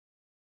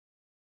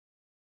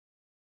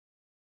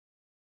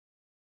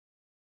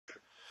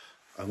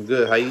I'm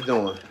good. How you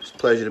doing? It's a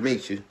pleasure to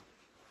meet you.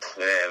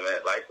 Man,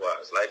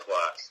 likewise,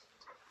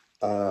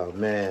 likewise.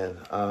 Man.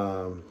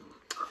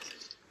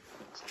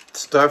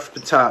 Start from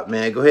the top,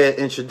 man. Go ahead,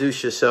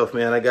 introduce yourself,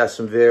 man. I got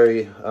some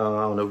very, I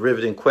don't know,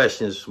 riveting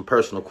questions, some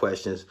personal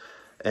questions,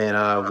 and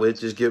we'll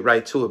just get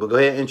right to it. But go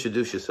ahead and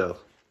introduce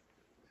yourself.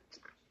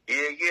 Yeah.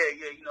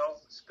 You know,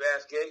 it's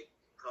Bathgate. You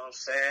know what I'm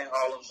saying?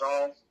 Harlem's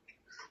own.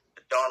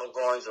 The Donald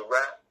Goins of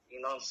rap.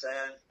 You know what I'm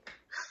saying?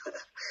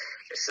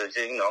 It's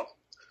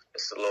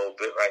a little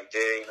bit right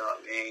there. You know what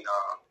I mean?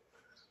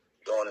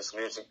 Doing this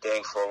music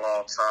thing for a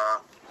long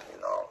time. You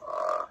know,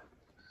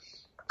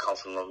 I come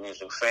from a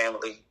music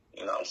family.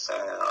 You know what I'm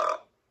saying?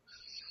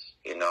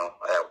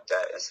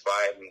 That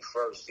inspired me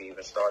first to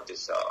even start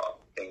this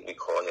thing we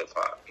call hip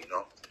hop. You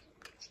know.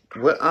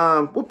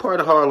 What part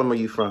of Harlem are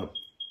you from?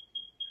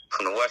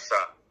 From the West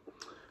Side,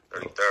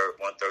 33rd,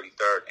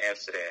 133rd,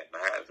 Amsterdam,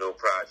 Manhattanville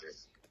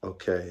Projects.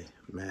 Okay,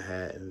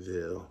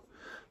 Manhattanville.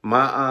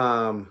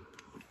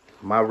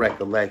 My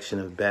recollection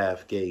of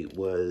Bathgate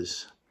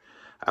was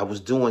I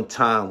was doing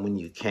time when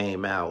you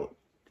came out,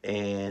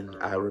 and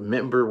I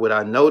remember what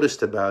I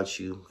noticed about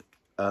you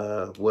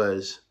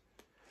was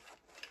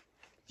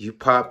you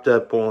popped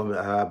up on,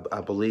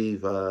 I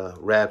believe,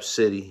 Rap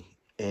City,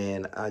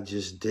 and I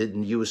just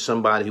didn't. You was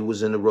somebody who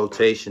was in the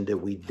rotation that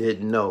we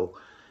didn't know,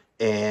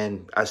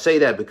 and I say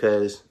that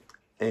because,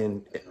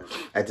 and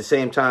at the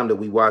same time that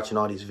we watching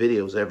all these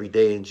videos every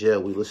day in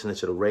jail, we listening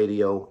to the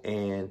radio,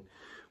 and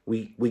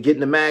we get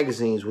in the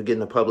magazines, we get in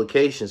the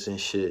publications and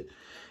shit,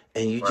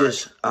 and you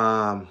just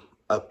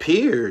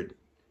appeared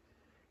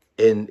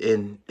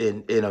in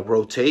a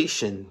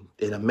rotation,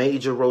 in a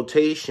major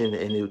rotation,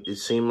 and it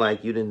seemed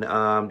like you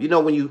didn't you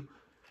know, when you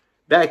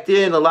back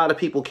then a lot of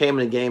people came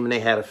in the game and they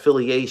had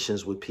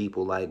affiliations with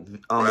people, like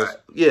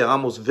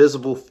almost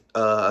visible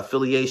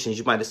affiliations.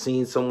 You might have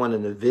seen someone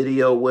in a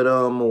video with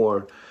them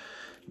or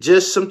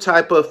just some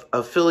type of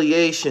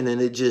affiliation,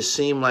 and it just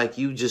seemed like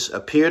you just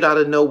appeared out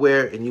of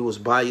nowhere and you was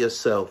by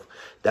yourself.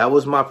 That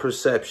was my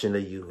perception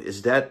of you.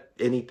 Is that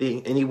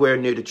anywhere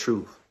near the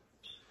truth?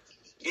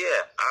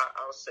 Yeah,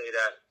 I would say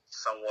that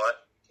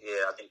somewhat.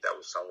 Yeah, I think that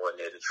was somewhat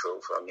near the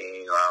truth. I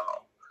mean,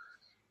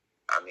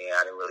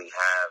 I didn't really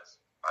have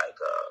like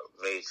a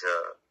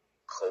major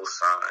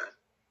cosign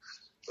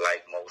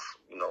like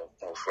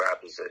most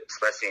rappers,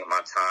 especially in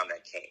my time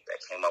that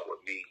came up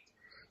with me,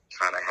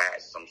 kind of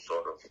had some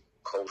sort of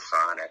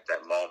cosign at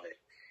that moment.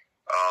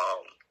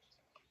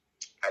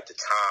 At the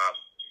time,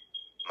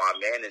 my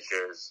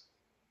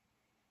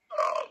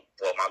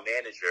my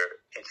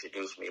manager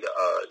introduced me to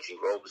G.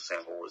 Roberson,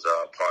 who was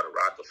part of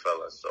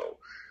Rocafella. So,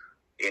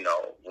 you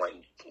know,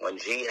 when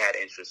G had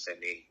interest in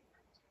me,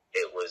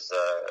 it was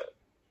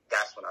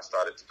that's when I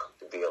started to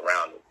be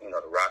around, you know,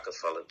 the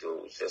Rocafella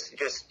dudes.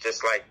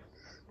 Just like,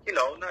 you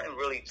know, nothing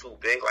really too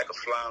big, like a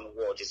fly on the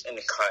wall, just in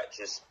the cut,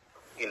 just,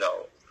 you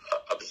know,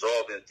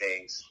 absorbing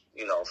things,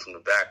 you know, from the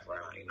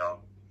background, you know,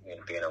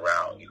 and being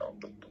around, you know,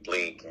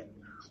 Bleak and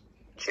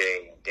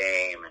Jay and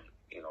Dame and,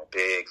 you know,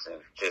 Biggs,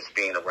 and just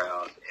being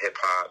around hip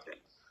hop, and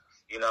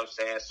you know what I'm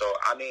saying. So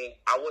I mean,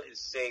 I wouldn't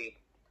say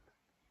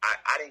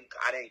I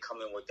didn't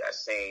come in with that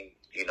same,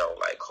 you know,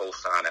 like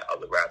cosign that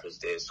other rappers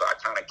did. So I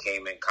kind of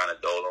came in kind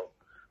of dolo.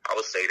 I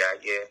would say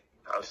that, yeah,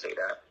 I would say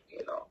that,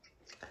 you know.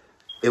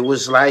 It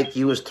was like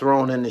you was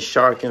thrown in the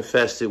shark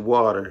infested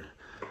water.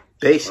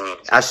 I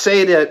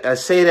say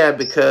that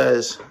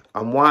because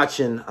I'm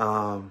watching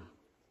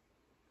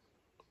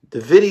the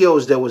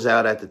videos that was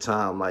out at the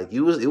time. Like it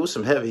was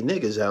some heavy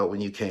niggas out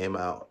when you came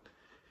out.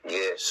 Yeah.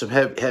 Some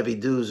heavy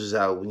dudes was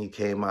out when you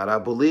came out. I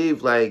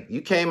believe like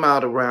you came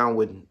out around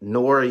with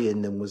Nori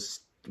and then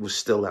was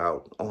still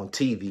out on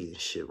TV and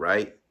shit,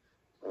 right?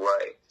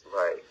 Right.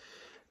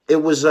 It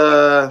was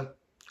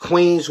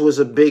Queens was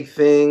a big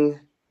thing.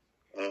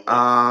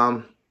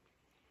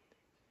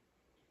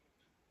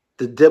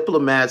 The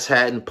Diplomats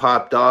hadn't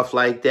popped off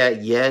like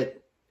that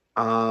yet.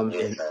 And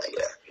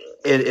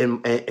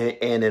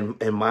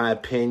in my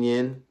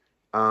opinion,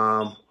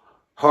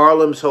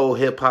 Harlem's whole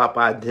hip hop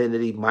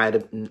identity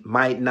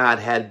might not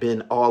have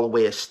been all the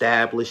way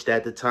established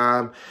at the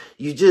time.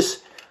 You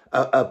just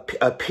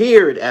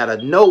appeared out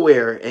of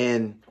nowhere,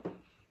 and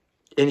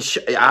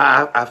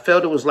I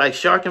felt it was like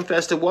shark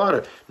infested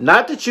water.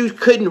 Not that you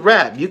couldn't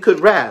rap, you could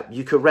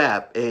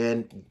rap,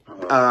 and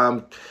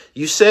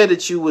you said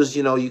that you was,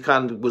 you know, you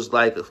kind of was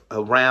like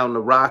around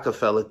the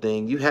Rocafella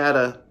thing. You had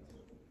a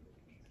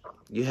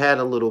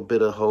little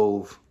bit of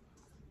Hove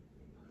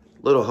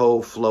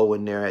flow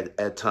in there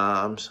at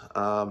times.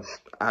 I'll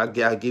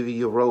give you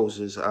your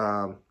roses.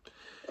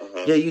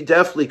 Yeah, you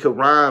definitely could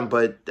rhyme,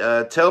 but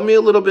tell me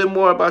a little bit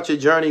more about your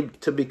journey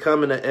to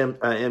becoming an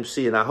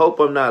MC. And I hope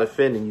I'm not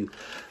offending you,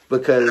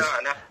 because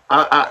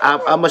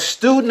I'm a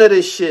student of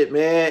this shit,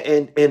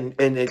 man.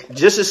 And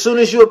just as soon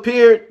as you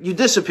appeared, you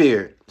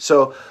disappeared.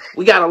 So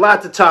we got a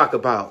lot to talk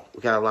about.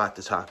 Well,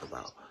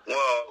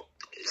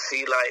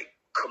 see, like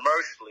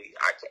commercially,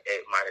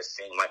 it might have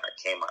seemed like I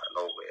came out of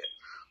nowhere.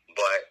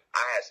 But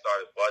I had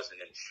started buzzing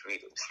in the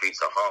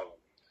streets of Harlem,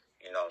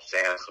 You know what I'm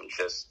saying? From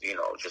just, you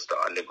know, just the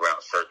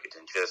underground circuit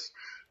and just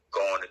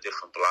going to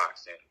different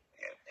blocks and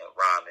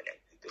rhyming and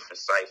different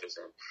ciphers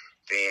and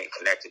being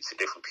connected to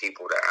different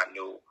people that I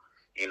knew,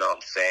 you know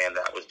what I'm saying,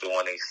 that was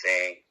doing a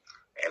thing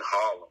in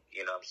Harlem,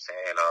 you know what I'm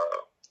saying?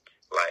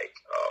 Like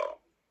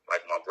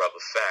my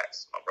brother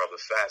Fats. My brother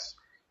Fats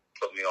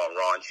put me on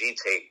Ron G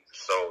tape.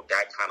 So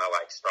that kind of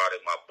like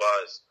started my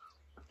buzz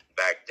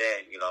back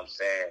then, you know what I'm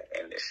saying,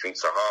 in the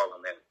streets of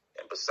Harlem. And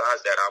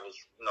besides that, I was,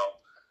 you know,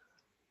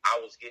 I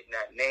was getting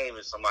that name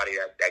as somebody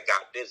that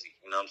got busy,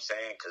 you know what I'm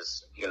saying?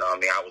 Because, you know what I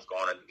mean, I was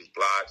going to these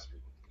blogs,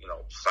 you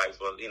know,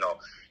 cyphers, you know.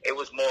 It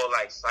was more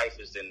like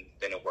ciphers than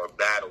it were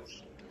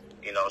battles,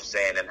 you know what I'm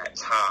saying, in that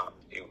time.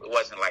 It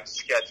wasn't like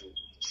scheduled,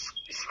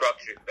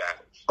 structured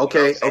battles.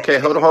 Okay, you know okay,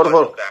 hold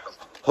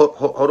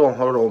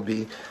on,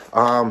 B.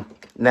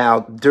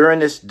 Now during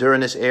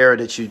this era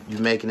that you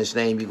making this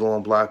name, you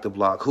going block to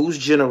block. Whose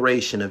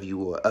generation of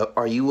you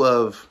are you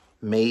of?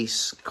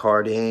 Mace,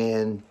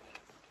 Cardan,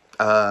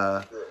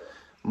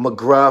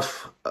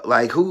 McGruff,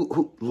 like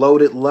who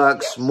Loaded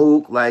Lux,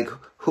 Mook, like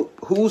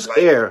who's like,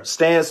 air?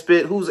 Stan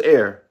Spit, who's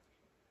air?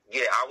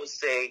 Yeah, I would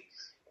say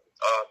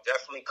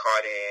definitely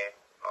Cardan.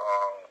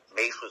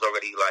 Mace was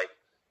already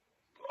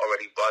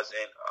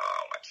buzzing.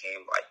 I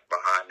came like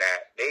behind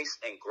that.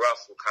 Mace and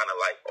Gruff were kind of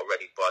like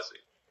already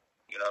buzzing.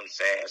 You know what I'm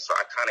saying? So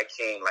I kind of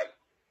came like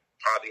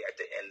probably at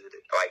the end of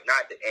the, like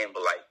not the end,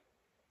 but like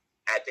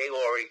they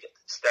already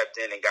stepped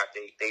in and got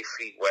they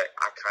feet wet.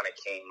 I kind of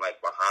came like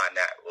behind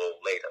that a little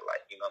later.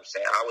 Like, you know what I'm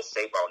saying? I would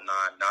say about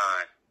 9-9,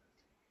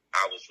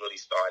 I was really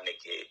starting to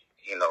get,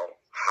 you know,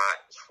 hot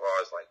as far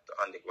as like the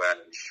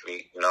underground in the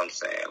street. You know what I'm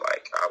saying?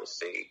 Like I would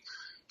say,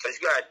 because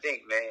you gotta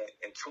think, man,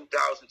 in 2000,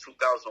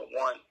 2001,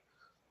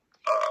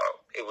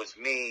 it was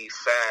me,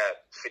 Fab,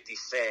 50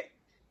 Cent,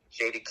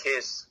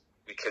 Jadakiss,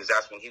 because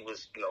that's when he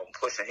was, you know,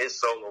 pushing his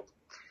solo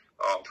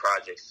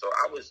projects. So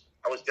I was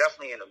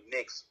definitely in a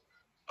mix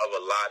of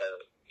a lot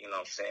of, you know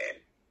what I'm saying,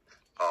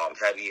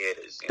 heavy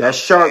hitters. That's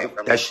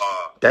shark. That's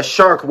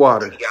shark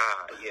water.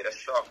 Yeah, that's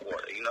shark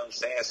water. You know what I'm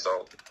saying?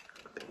 So,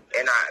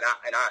 and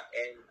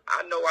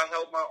I know I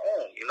held my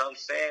own. You know what I'm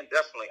saying?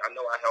 Definitely, I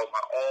know I held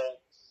my own.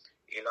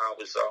 You know, I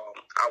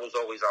was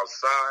always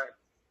outside.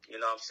 You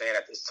know what I'm saying?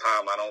 At this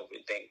time, I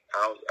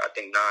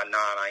think 9-9.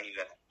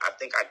 I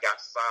think I got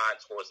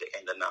signed towards the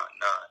end of 9-9.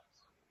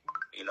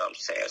 You know what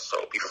I'm saying?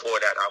 So before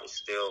that, I was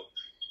still,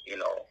 you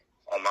know,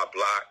 on my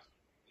block.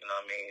 You know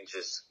what I mean?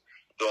 Just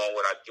doing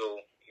what I do.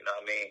 You know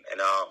what I mean?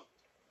 And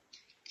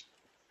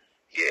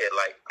yeah,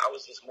 like I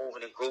was just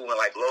moving and grooving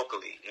like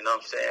locally. You know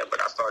what I'm saying?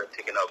 But I started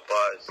picking up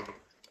buzz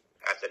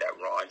after that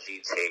Ron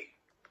G tape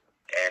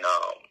and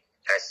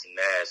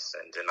SNS,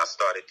 and then I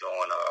started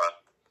doing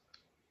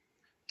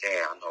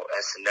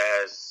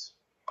SNS.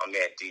 I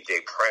met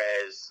DJ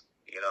Prez.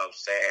 You know what I'm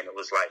saying? It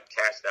was like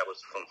cats that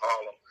was from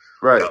Harlem.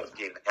 Right. I was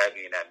getting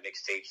heavy in that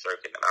mixtape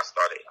circuit, and I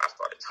started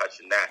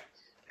touching that,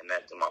 and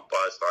then my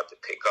buzz started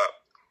to pick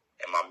up.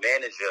 And my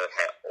manager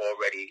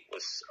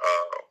was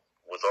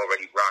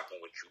already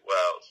rocking with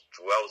Juelz.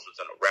 Juelz was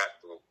in a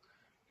rap group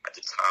at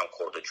the time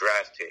called the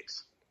Draft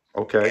Picks.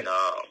 Okay. And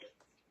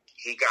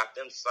he got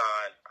them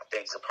signed, I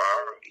think, to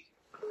Priority.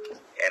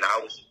 And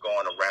I was just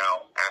going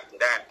around after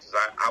that because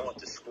I went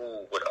to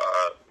school with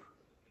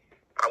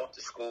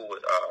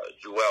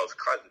Juelz's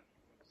cousin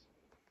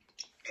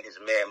and his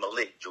man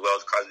Malik,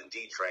 Juelz's cousin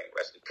D-Train.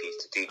 Rest in peace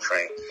to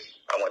D-Train.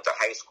 I went to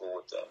high school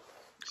with them.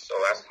 So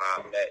that's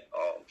how I met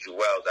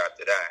Juelz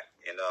after that.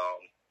 And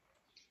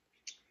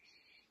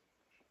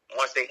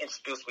once they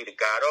introduced me to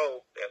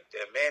Godot,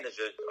 their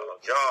manager,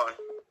 John,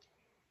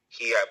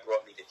 he had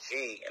brought me to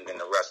G, and then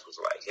the rest was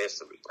like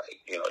history. Like,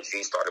 you know,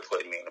 G started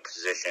putting me in a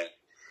position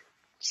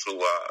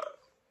to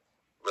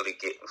really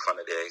get in front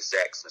of the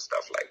execs and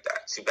stuff like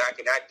that. See, back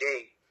in that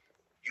day,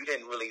 you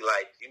didn't really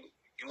like,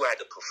 you had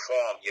to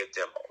perform your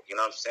demo.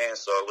 You know what I'm saying?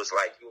 So it was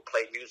like you would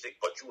play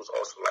music, but you was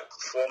also like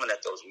performing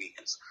at those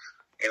meetings.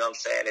 You know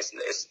what I'm saying?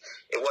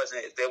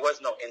 There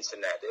was no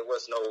internet. There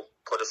was no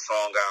put a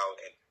song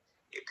out and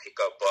you pick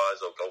up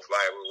buzz or go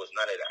viral. It was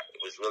none of that.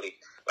 It was really,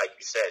 like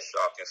you said,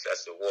 shark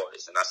infested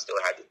waters. And I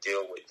still had to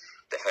deal with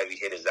the heavy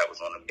hitters that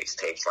was on the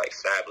mixtapes like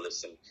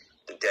Fabulous and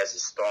the Desert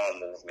Storm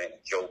movement,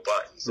 and Joe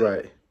Buttons,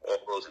 right? All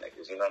those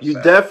niggas. You know what I'm saying?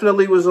 You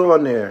definitely was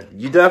on there.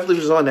 You definitely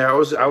was on there. I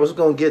was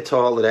gonna get to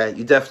all of that.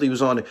 You definitely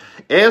was on there.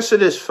 Answer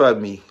this for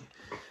me.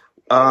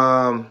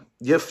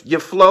 Your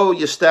flow,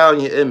 your style,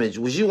 and your image.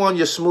 Was you on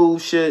your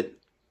smooth shit?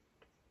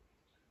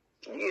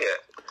 Yeah.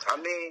 I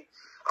mean,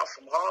 I'm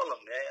from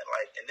Harlem, man.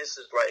 Like, and this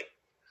is like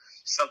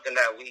something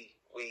that we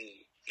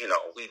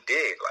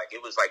did. Like,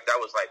 it was like, that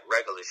was like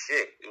regular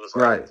shit. It was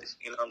like, right.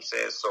 You know what I'm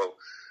saying? So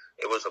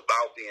it was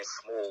about being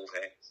smooth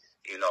and,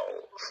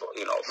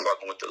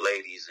 fucking with the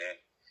ladies and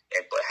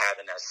but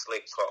having that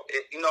slick talk.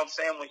 You know what I'm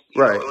saying?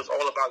 Right. It was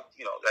all about,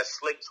 that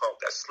slick talk,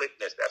 that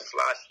slickness, that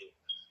fly shit.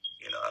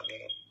 You know what I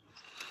mean?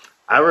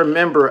 I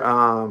remember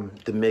I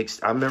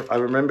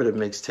remember the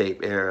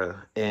mixtape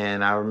era,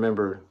 and I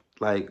remember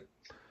like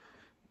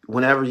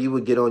whenever you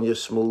would get on your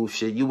smooth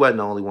shit, you wasn't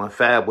the only one.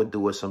 Fab would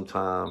do it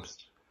sometimes.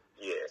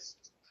 Yes.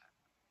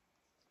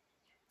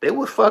 they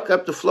would fuck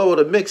up the flow of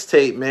the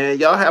mixtape, man.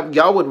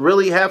 Y'all would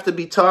really have to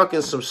be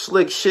talking some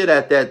slick shit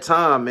at that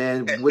time,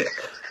 man.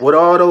 With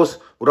all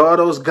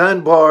those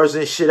gun bars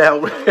and shit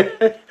out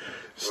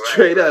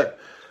straight up.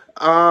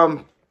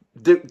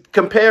 The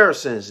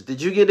comparisons.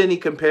 Did you get any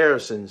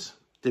comparisons?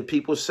 Did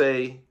people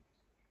say,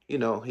 you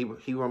know,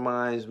 he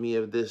reminds me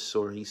of this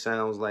or he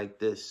sounds like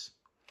this?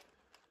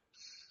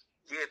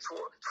 Yeah,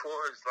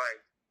 towards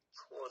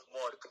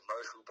more the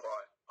commercial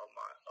part of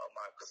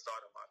my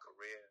start of my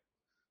career.